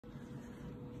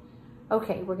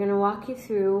Okay, we're gonna walk you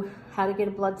through how to get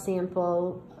a blood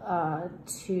sample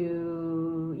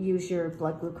to use your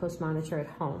blood glucose monitor at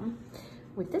home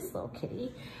with this little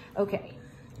kitty. Okay.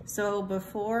 So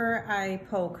before I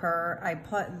poke her, I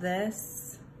put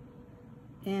this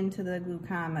into the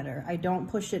glucometer. I don't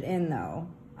push it in though.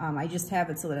 I just have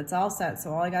it so that it's all set.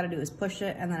 So all I gotta do is push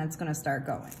it and then it's gonna start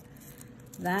going.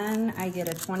 Then I get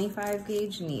a 25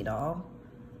 gauge needle.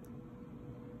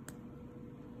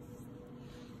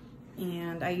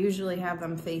 And I usually have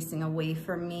them facing away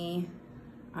from me.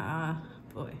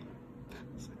 Boy,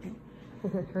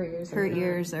 her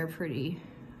ears are pretty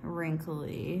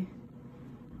wrinkly.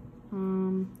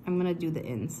 I'm gonna do the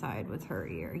inside with her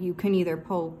ear. You can either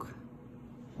poke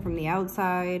from the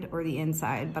outside or the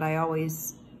inside, but I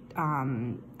always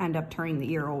end up turning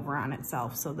the ear over on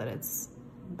itself so that it's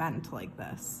bent like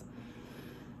this.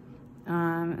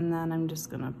 And then I'm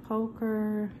just gonna poke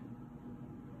her.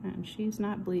 And she's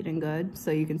not bleeding good, so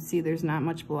you can see there's not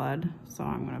much blood. So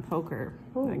I'm gonna poke her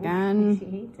again. She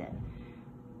hates it.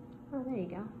 Oh, there you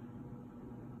go.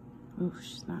 Oh,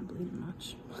 she's not bleeding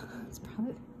much. It's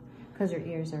probably because her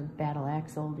ears are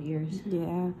battle-axe old ears.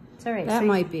 Yeah, it's all right. That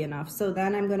might be enough. So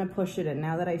then I'm gonna push it in.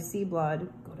 Now that I see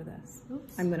blood, go to this.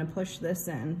 Oops. I'm gonna push this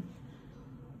in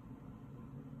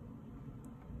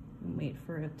and wait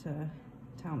for it to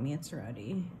tell me it's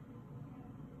ready.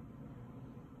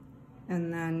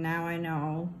 And then now I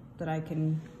know that I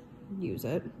can use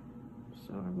it.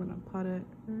 So I'm gonna put it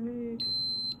right,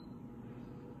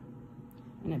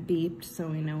 and it beeped, so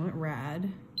we know it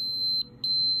read.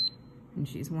 And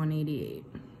she's 188.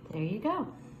 There you go.